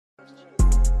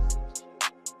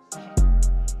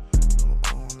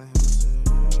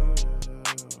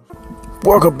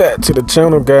Welcome back to the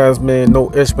channel, guys. Man, no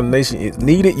explanation is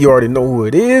needed. You already know who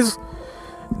it is.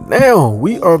 Now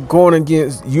we are going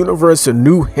against University of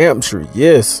New Hampshire.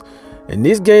 Yes, in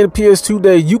this game, PS2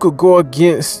 day, you could go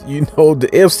against the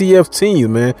FCF teams,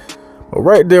 man. But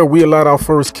right there, we allowed our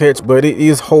first catch, but it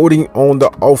is holding on the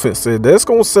offense. So that's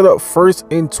gonna set up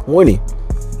 1st and 20.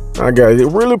 Now, guys, I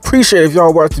really appreciate if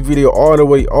y'all watch the video all the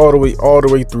way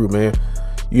through, man.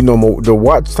 The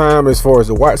watch time, as far as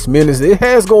the watch minutes, it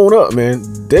has gone up, man.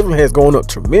 Definitely has gone up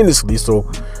tremendously. So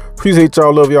appreciate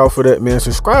y'all, love y'all for that, man.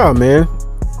 Subscribe, man.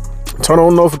 Turn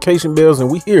on notification bells,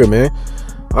 and we here, man.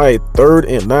 All right, 3rd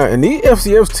and 9. And these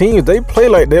FCF teams, they play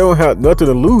like they don't have nothing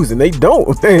to lose, and they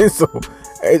don't, man. So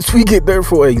as we get there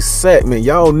for a sack, man,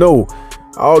 y'all know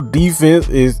our defense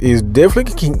is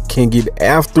definitely can get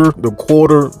after the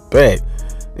quarterback.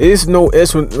 It's no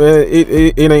excellent, man.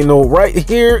 It ain't no right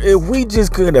here. If we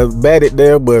just could have batted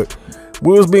there, but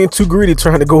we was being too greedy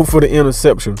trying to go for the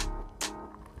interception.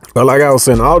 But like I was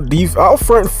saying, our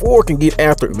front four can get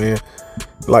after it, man.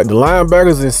 Like the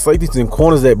linebackers and safeties and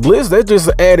corners that blitz, that's just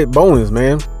an added bonus,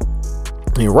 man.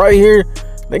 And right here,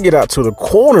 they get out to the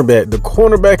cornerback. The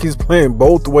cornerback is playing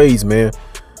both ways, man.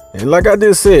 And like I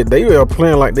just said, they are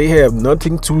playing like they have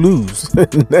nothing to lose.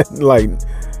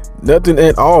 Nothing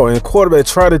at all. And quarterback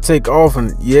try to take off,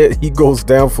 and yet he goes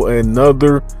down for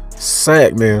another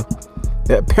sack, man.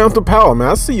 That Panther power, man.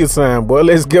 I see your sign, boy.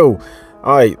 Let's go.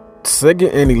 All right,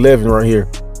 2nd and 11 right here.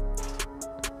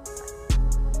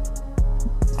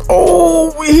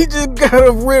 Oh, he just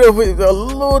got rid of it a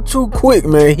little too quick,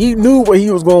 man. He knew where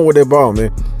he was going with that ball,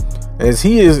 man. As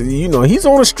he is, he's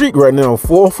on a streak right now.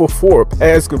 4 for 4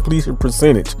 pass completion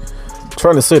percentage.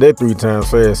 Trying to say that 3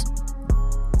 times fast.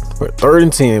 But 3rd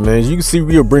and 10, man. As you can see,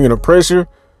 we are bringing the pressure,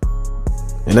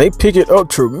 and they pick it up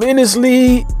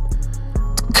tremendously.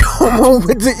 Come on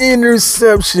with the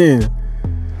interception,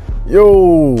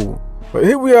 yo. But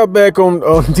here we are back on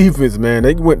defense, man.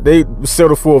 They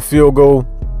settled for a field goal.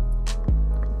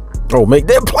 Oh, make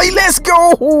that play. Let's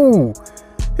go.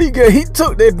 He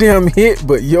took that damn hit,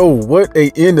 but yo, what a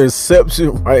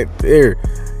interception right there.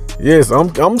 Yes,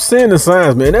 I'm seeing the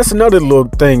signs, man. That's another little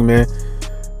thing, man.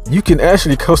 You can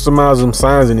actually customize them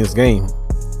signs in this game.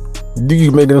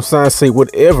 You make them signs say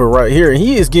whatever right here. And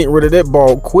he is getting rid of that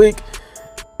ball quick.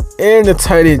 And the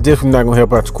tight end definitely not gonna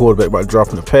help out the quarterback by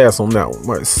dropping the pass on that one.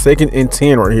 Right, 2nd and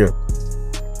 10 right here.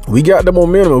 We got the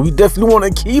momentum. We definitely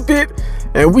want to keep it,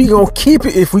 and we gonna keep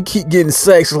it if we keep getting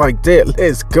sacks like that.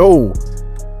 Let's go.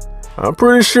 I'm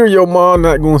pretty sure your mom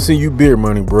not gonna send you beer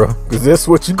money, bro, because that's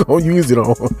what you gonna use it on.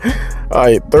 All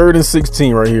right, 3rd and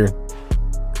 16 right here.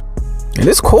 And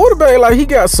this quarterback, like, he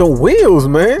got some wheels,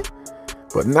 man,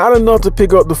 but not enough to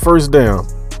pick up the 1st down.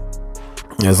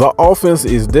 As our offense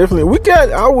is definitely,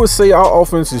 I would say our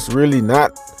offense is really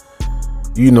not,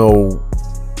 known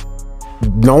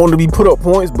to be put up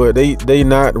points, but they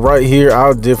not right here.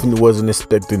 I definitely wasn't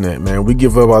expecting that, man. We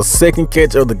give up our 2nd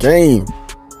catch of the game.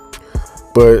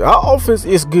 But our offense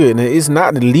is good, and it's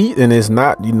not elite, and it's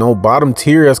not, bottom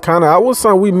tier. It's kind of, I would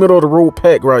say, we middle of the road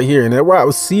pack right here. And that wide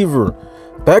receiver,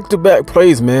 back-to-back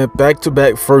plays, man,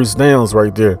 back-to-back 1st downs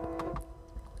right there.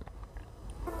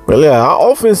 But yeah,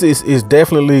 our offense is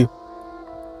definitely,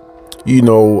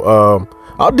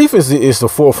 our defense is the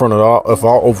forefront of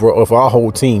our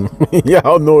whole team.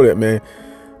 Y'all know that, man.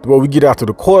 But we get out to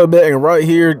the quarterback, and right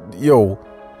here, yo,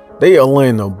 they are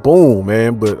laying a boom,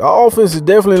 man. But our offense is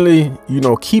definitely,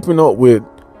 keeping up with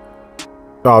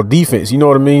our defense. You know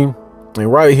what I mean?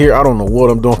 And right here, I don't know what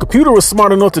I'm doing. Computer was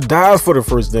smart enough to dive for the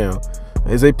 1st down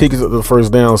as they pick us up the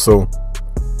 1st down. So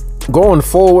going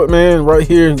forward, man, right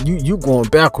here, you going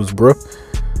backwards, bro.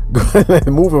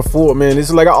 Moving forward, man,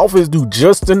 it's like our offense do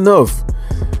just enough.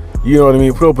 You know what I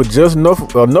mean? Put up just enough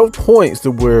points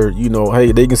to where,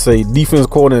 hey, they can say defense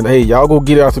coordinator, hey, y'all go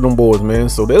get after them boys, man.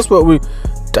 So that's what we,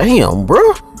 damn, bro.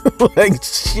 Like,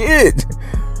 shit.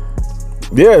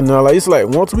 Yeah, no, like, it's like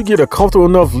once we get a comfortable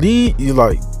enough lead, you're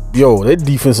like, yo, that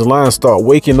defensive line start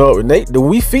waking up, and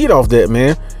we feed off that,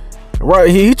 man. Right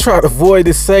here, he tried to avoid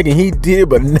the second, he did,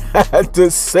 but not the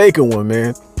 2nd one,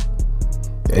 man.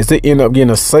 As they end up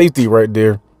getting a safety right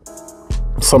there,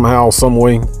 somehow, some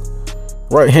way.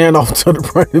 Right hand off to the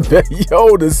running back.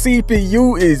 Yo, the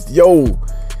CPU is,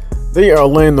 they are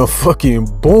laying the fucking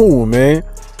boom, man.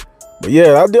 But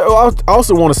yeah, I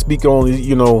also want to speak on,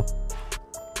 it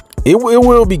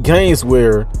will be games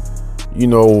where,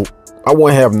 I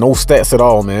won't have no stats at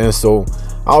all, man. So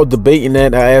I was debating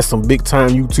that. I asked some big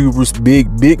time YouTubers,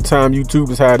 big time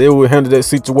YouTubers, how they would handle that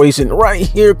situation. Right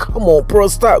here, come on, bro,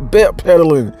 stop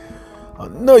backpedaling.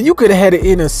 No, you could have had an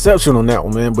interception on that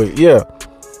one, man. But yeah,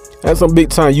 That's some big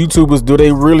time YouTubers. Do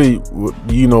they really,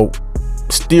 you know,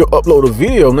 still upload a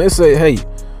video and they say, hey,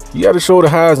 you got to show the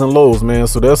highs and lows, man.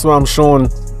 So that's why I'm showing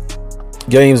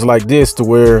games like this, to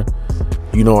where,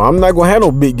 you know, I'm not gonna have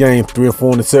no big game, 3 or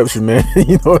 4 interception, man.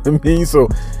 You know what I mean? So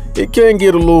it can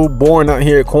get a little boring out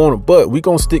here at corner, but we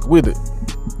gonna stick with it.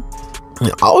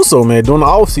 And also, man, during the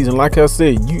off season, like I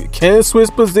said, you can switch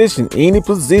position, any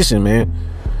position, man.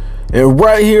 And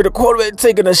right here, the quarterback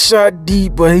taking a shot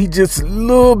deep, but he just a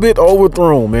little bit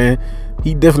overthrown, man.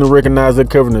 He definitely recognized that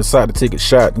cover and decided to take a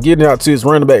shot and getting out to his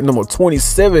running back number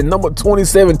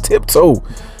 27, tiptoe,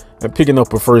 and picking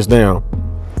up a first down.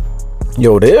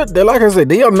 Yo, they're like I said,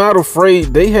 they are not afraid.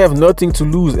 They have nothing to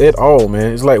lose at all,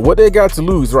 man. It's like what they got to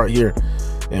lose right here.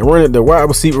 And running the wide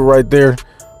receiver right there,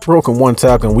 broken 1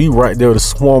 tackle, and we right there to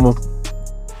swarm him.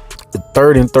 The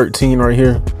 3rd and 13 right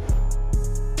here.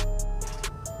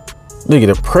 Look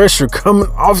at the pressure coming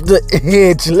off the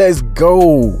edge. Let's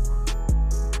go.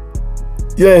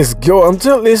 Let's go. I'm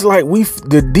telling you, it's like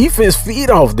the defense feed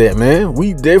off that, man.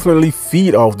 We definitely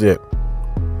feed off that.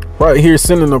 Right here,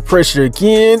 sending the pressure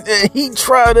again, and he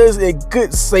tried us a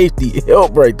good safety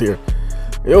help right there.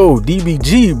 Yo,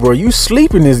 DBG, bro, you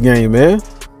sleeping this game, man.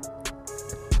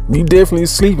 You definitely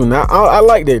sleeping. I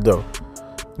like that though.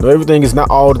 You know, everything is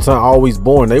not all the time always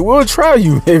boring. They will try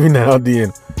you every now and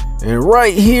then. And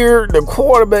right here, the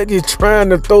quarterback is trying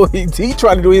to throw. He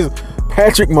trying to do his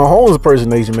Patrick Mahomes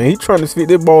impersonation, man. He trying to fit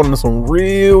that ball into some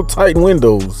real tight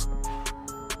windows.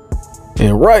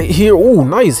 And right here, oh,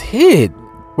 nice hit.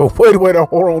 But wait,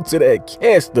 hold on to that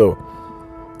catch though.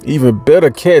 Even better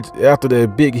catch after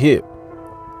that big hit.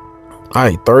 All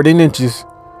right, 13 inches.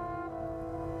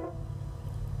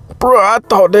 Bro, I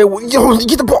thought they would. Yo,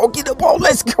 get the ball.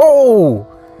 Let's go.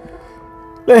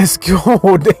 Let's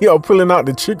go. They are pulling out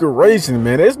the trickeration,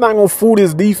 man. It's not gonna fool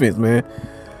this defense, man.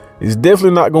 It's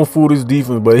definitely not gonna fool this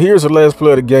defense. But here's the last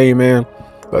play of the game, man.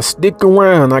 But stick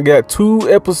around. I got 2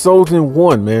 episodes in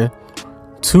 1, man.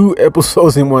 2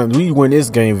 episodes in 1. We win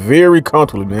this game very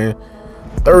comfortably, man.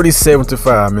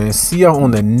 37-5, man. See y'all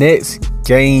on the next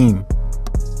game.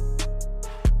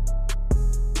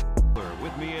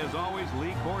 With me as always,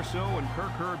 Lee Corso and Kirk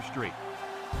Herbstreit.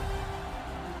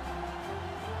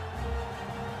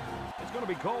 It's going to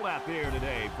be cold out there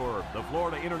today for the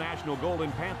Florida International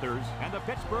Golden Panthers and the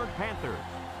Pittsburgh Panthers.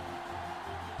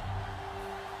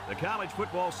 The college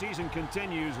football season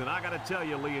continues, and I got to tell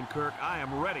you, Lee and Kirk, I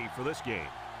am ready for this game.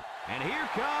 And here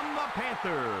come the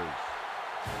Panthers.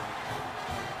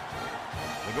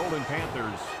 The Golden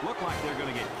Panthers look like they're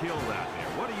going to get killed out there.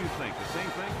 What do you think? The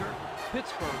same thing, Kirk?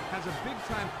 Pittsburgh has a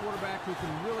big-time quarterback who can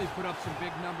really put up some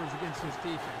big numbers against his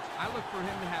defense. I look for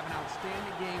him to have an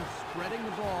outstanding game spreading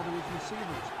the ball to his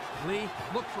receivers. Lee,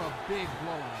 look for a big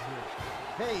blowout here.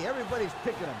 Hey, everybody's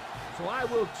picking him, so I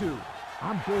will too.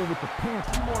 I'm going with the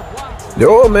Panthers. 2 more blocks.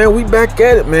 Yo, man, we back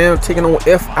at it, man. Taking on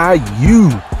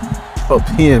FIU up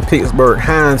here in Pittsburgh,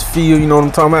 Heinz Field. You know what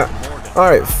I'm talking about? All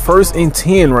right, 1st and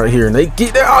 10 right here, and they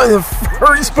get there on the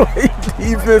first play,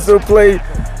 defensive play.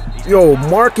 Yo,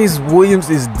 Marcus Williams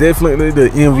is definitely the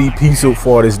MVP so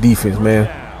far this defense, man.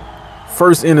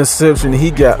 1st interception, he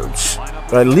got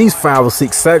at least 5 or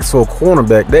 6 sacks for a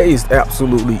cornerback. That is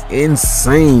absolutely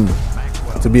insane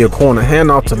to be a corner.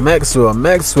 Hand off to Maxwell.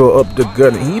 Maxwell up the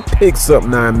gut, and he picks up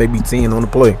 9, maybe 10 on the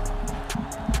play.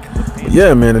 But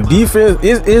yeah, man, the defense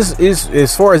is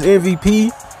as far as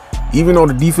MVP. Even though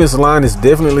the defensive line has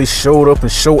definitely showed up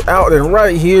and showed out, and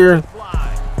right here,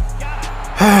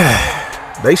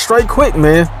 they strike quick,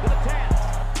 man.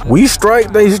 We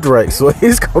strike, they strike. So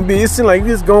it's gonna be. It seems like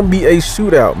it's gonna be a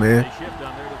shootout, man.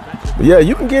 But yeah,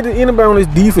 you can get anybody on this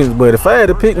defense, but if I had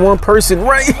to pick one person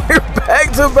right here,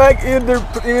 back-to-back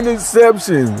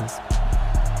interceptions.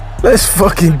 Let's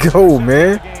fucking go,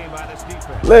 man.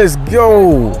 Let's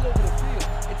go.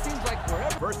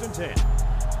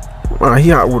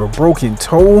 He out with a broken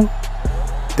toe.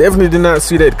 Definitely did not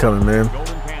see that coming, man.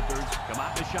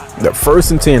 That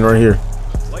 1st and 10 right here.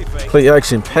 Play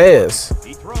action pass.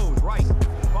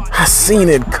 I seen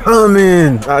it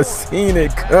coming. I seen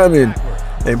it coming.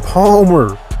 And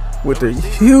Palmer with a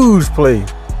huge play.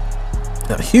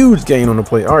 A huge gain on the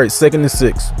play. All right, 2nd and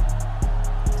 6.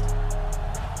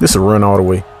 This is a run all the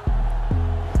way.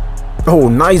 Oh,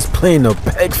 nice play in the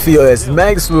backfield as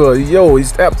Maxwell. Yo,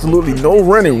 it's absolutely no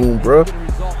running room, bro.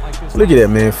 Look at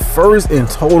that, man. 1st in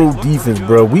total defense,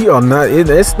 bro. We are not in.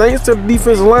 That's thanks to the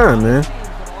defensive line, man.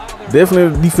 Definitely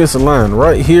the defensive line.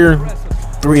 Right here,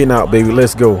 3 and out, baby.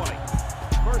 Let's go.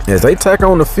 As they tack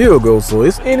on the field goal, so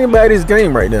it's anybody's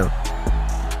game right now.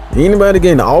 Anybody's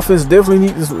game. The offense definitely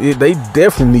needs. They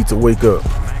definitely need to wake up.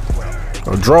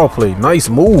 A draw play. Nice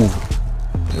move.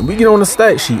 And we get on the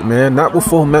stat sheet, man. Not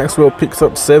before Maxwell picks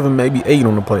up 7, maybe 8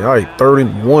 on the play. All right, 3rd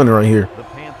and 1 right here.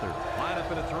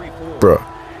 Bruh.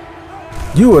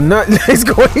 You are not. Let's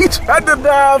go. He tried to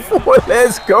dive for it.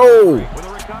 Let's go.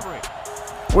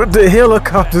 With the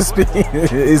helicopter spin.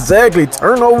 Exactly.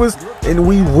 Turnovers and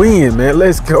we win, man.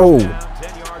 Let's go.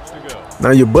 Now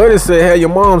your buddy said had your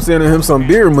mom sending him some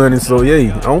beer money, so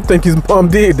yeah, I don't think his mom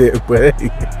did that, but hey.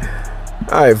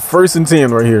 All right, 1st and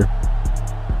 10 right here.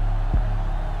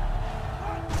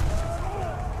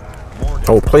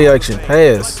 Oh, play action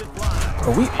pass.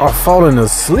 Oh, we are falling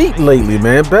asleep lately,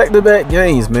 man. Back-to-back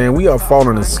games, man. We are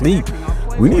falling asleep.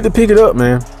 We need to pick it up,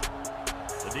 man.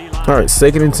 All right,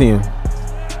 2nd and 10.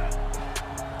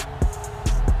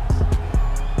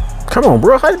 Come on,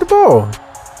 bro. Hike the ball.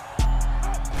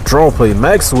 Draw play,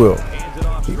 Maxwell.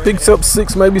 He picks up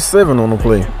 6, maybe 7 on the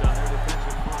play.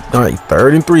 All right,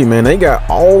 3rd and 3, man. They got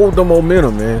all the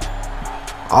momentum, man.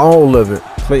 All of it.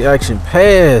 Play action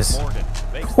pass.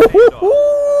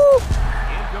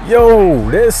 Yo,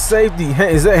 that safety.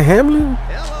 Is that Hamlin?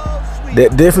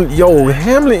 That definitely. Yo,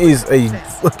 Hamlin is a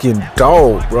fucking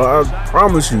dog, bro. I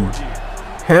promise you.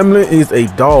 Hamlin is a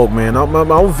dog, man.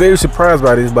 I'm very surprised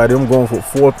by this, by them going for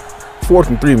 4th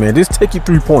and 3, man. Just take you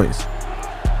 3 points.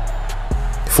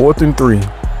 4th and 3.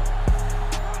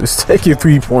 Just take your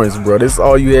 3 points, bro. That's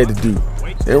all you had to do.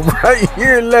 And right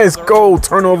here, let's go.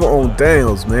 Turnover on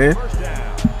downs, man.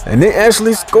 And they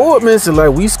actually scored, man. So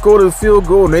like we scored a field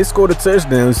goal and they scored a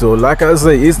touchdown. So like I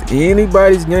say, it's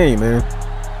anybody's game, man.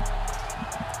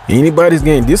 Anybody's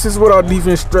game. This is what our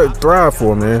defense thrive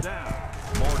for, man.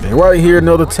 And right here,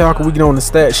 another tackle. We get on the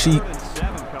stat sheet.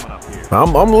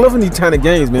 I'm loving these kind of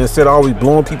games, man. Instead of always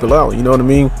blowing people out. You know what I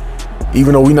mean?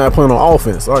 Even though we're not playing on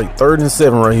offense. All right, 3rd and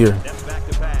 7 right here.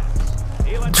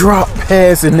 Drop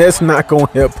pass, and that's not going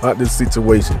to help out this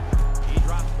situation.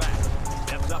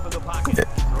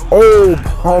 Oh,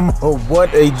 Palmer,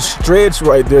 what a stretch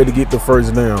right there to get the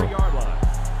 1st down.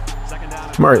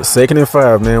 All right, 2nd and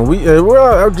 5, man.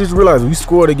 I just realized we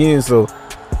scored again, so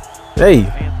hey,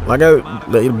 like at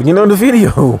the beginning of the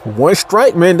video, 1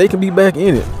 strike, man, they can be back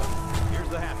in it.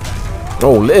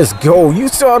 Oh, let's go. You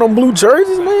saw them blue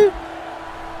jerseys, man?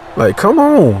 Like, come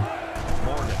on.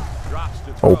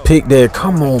 Oh, pick that.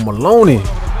 Come on, Maloney.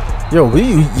 Yo,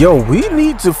 we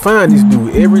need to find this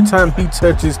dude every time he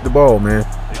touches the ball, man.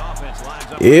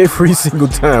 Every single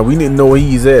time. We need to know where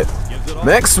he's at.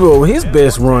 Maxwell, his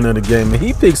best run of the game, and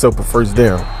he picks up a 1st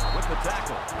down.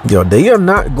 Yo, they are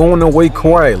not going away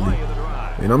quietly.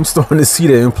 And I'm starting to see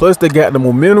that. And plus, they got the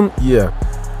momentum. Yeah,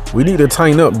 we need to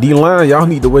tighten up. D-line, y'all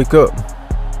need to wake up.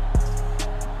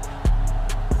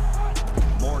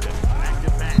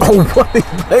 Oh, what a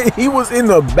play. He was in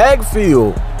the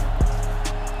backfield.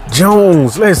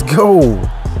 Jones, let's go. All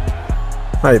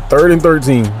right, 3rd and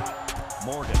 13.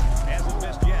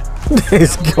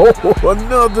 Let's go.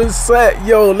 Another sack.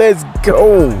 Yo, let's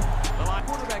go.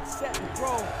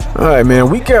 All right, man.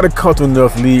 We got a cut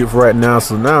enough lead right now.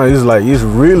 So now it's like it's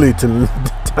really time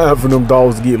for them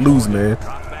dogs to get loose, man.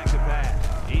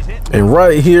 And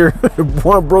right here,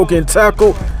 1 broken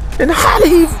tackle. And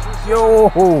Holly.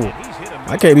 Yo.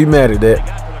 I can't be mad at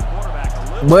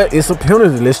that. But it's a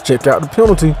penalty. Let's check out the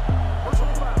penalty.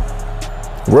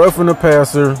 Roughing the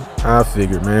passer. I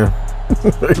figured, man.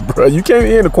 Bro, you can't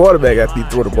end the quarterback after you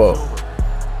throw the ball.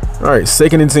 All right,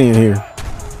 2nd and 10 here.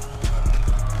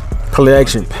 Play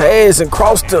action pass and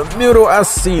cross the middle. I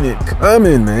seen it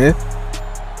coming, man.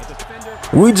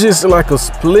 We just like a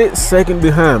split second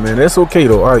behind, man. That's okay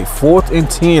though. All right, 4th and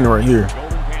 10 right here.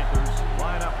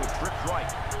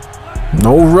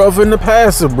 No roughing the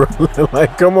passer, bro.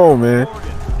 Like, come on, man.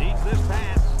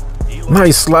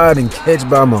 Nice sliding catch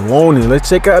by Maloney. Let's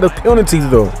check out the penalties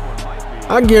though.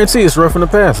 I guarantee it's roughing the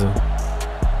passer.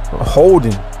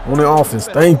 Holding on the offense.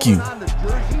 Thank you.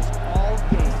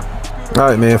 All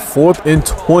right, man. 4th and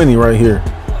 20 right here.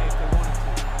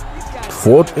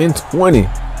 4th and 20.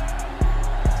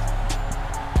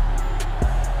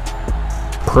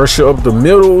 Pressure up the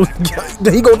middle.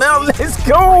 There you go now. Let's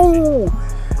go.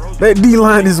 That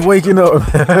D-line is waking up.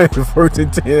 1st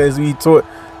and 10 as we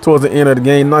towards the end of the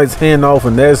game. Nice handoff,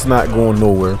 and that's not going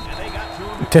nowhere.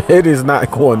 That is not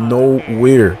going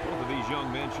nowhere.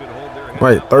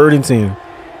 Right, 3rd and 10.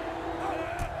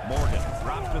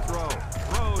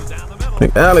 I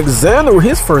think Alexander,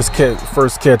 his first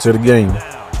catch of the game.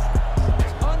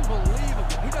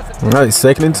 All right,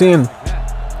 2nd and 10.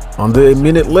 Under a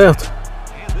minute left.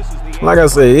 Like I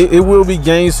say, it will be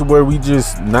games where we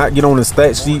just not get on the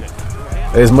stat sheet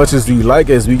as much as we like,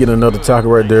 as we get another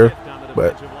tackle right there.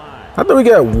 But I think we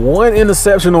got 1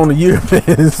 interception on the year,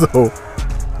 man. So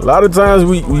a lot of times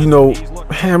we you know,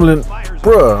 Hamlin,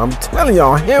 bruh, I'm telling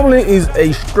y'all, Hamlin is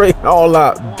a straight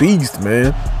all-out beast,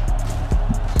 man.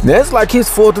 That's like his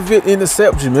 4th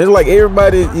interception, man. It's like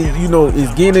everybody, you know, is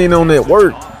getting in on that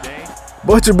work.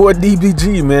 But your boy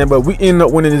DBG, man. But we end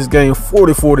up winning this game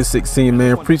 44-16,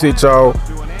 man. Appreciate y'all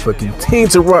for continuing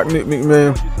to rock with me,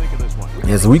 man.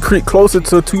 As we creep closer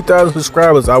to 2,000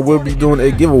 subscribers, I will be doing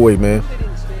a giveaway, man.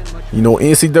 You know,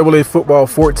 NCAA Football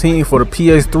 14 for the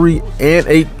PS3 and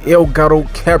a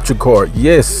Elgato capture card.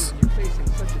 Yes.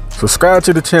 Subscribe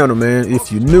to the channel, man.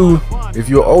 If you're new, if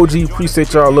you're OG,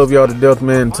 appreciate y'all. Love y'all to death,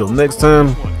 man. Until next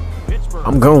time,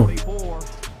 I'm gone.